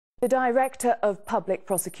The Director of Public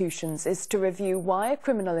Prosecutions is to review why a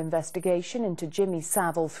criminal investigation into Jimmy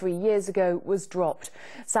Savile 3 years ago was dropped.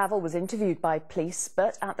 Savile was interviewed by police,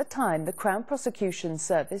 but at the time the Crown Prosecution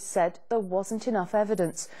Service said there wasn't enough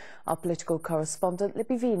evidence. Our political correspondent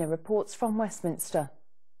Libby Vina reports from Westminster.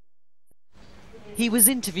 He was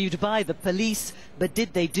interviewed by the police, but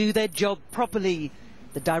did they do their job properly?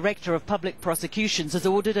 The Director of Public Prosecutions has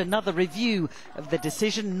ordered another review of the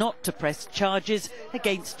decision not to press charges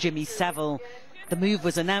against Jimmy Savile. The move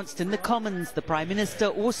was announced in the Commons, the Prime Minister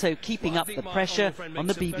also keeping up the pressure on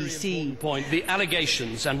the BBC. The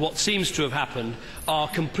allegations and what seems to have happened are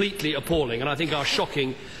completely appalling and I think are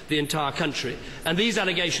shocking the entire country. And these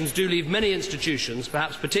allegations do leave many institutions,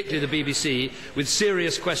 perhaps particularly the BBC, with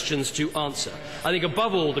serious questions to answer. I think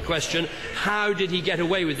above all the question, how did he get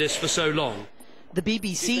away with this for so long? The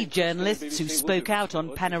BBC journalists who spoke out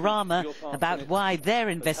on Panorama about why their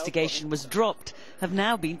investigation was dropped have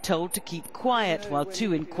now been told to keep quiet while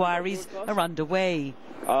 2 inquiries are underway.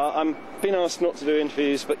 I'm being asked not to do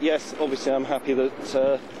interviews, but yes, obviously I'm happy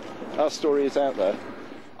that our story is out there.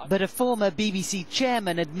 But a former BBC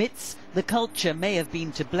chairman admits the culture may have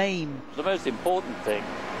been to blame. The most important thing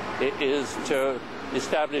is to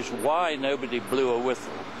establish why nobody blew a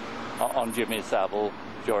whistle on Jimmy Savile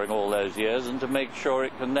during all those years, and to make sure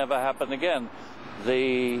it can never happen again.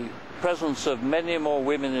 The presence of many more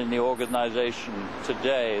women in the organisation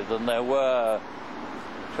today than there were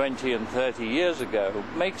 20 and 30 years ago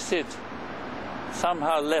makes it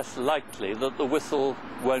somehow less likely that the whistle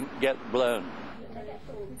won't get blown.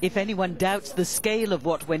 If anyone doubts the scale of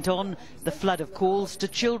what went on, the flood of calls to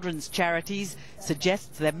children's charities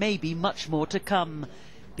suggests there may be much more to come.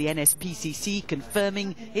 The NSPCC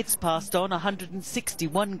confirming it's passed on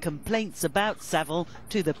 161 complaints about Savile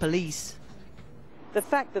to the police. The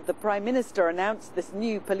fact that the Prime Minister announced this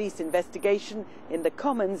new police investigation in the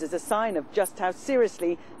Commons is a sign of just how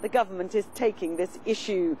seriously the government is taking this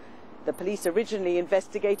issue. The police originally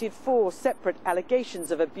investigated 4 separate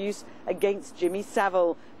allegations of abuse against Jimmy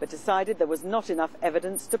Savile, but decided there was not enough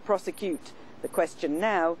evidence to prosecute. The question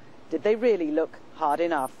now, did they really look hard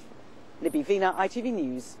enough? Libby Vina, ITV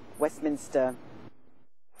News, Westminster.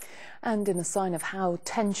 And in a sign of how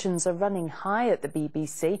tensions are running high at the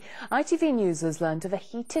BBC, ITV News has learned of a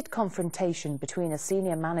heated confrontation between a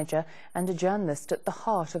senior manager and a journalist at the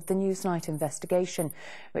heart of the Newsnight investigation.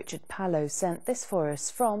 Richard Pallow sent this for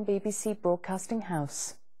us from BBC Broadcasting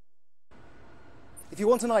House. If you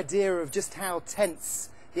want an idea of just how tense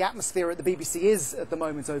the atmosphere at the BBC is at the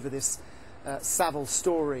moment over this Savile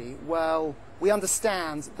story, well, we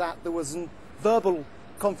understand that there was a verbal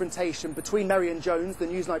confrontation between Marion Jones, the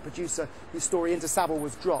Newsnight producer whose story into Savile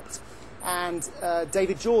was dropped, and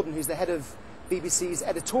David Jordan, who's the head of BBC's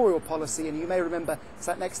editorial policy, and you may remember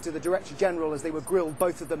sat next to the Director General as they were grilled,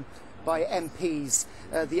 both of them by MPs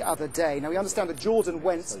the other day. Now we understand that Jordan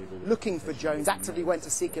went looking for Jones, actively went to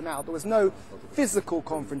seek him out. There was no physical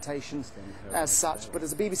confrontation as such, but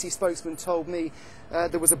as a BBC spokesman told me,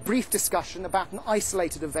 there was a brief discussion about an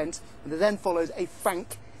isolated event, and there then followed a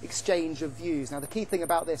frank exchange of views. Now the key thing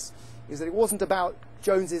about this is that it wasn't about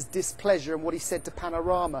Jones's displeasure and what he said to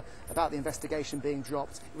Panorama about the investigation being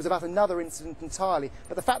dropped. It was about another incident entirely.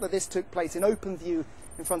 But the fact that this took place in open view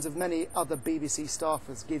in front of many other BBC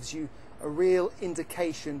staffers gives you a real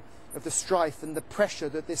indication of the strife and the pressure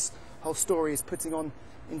that this whole story is putting on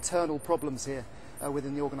internal problems here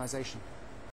within the organisation.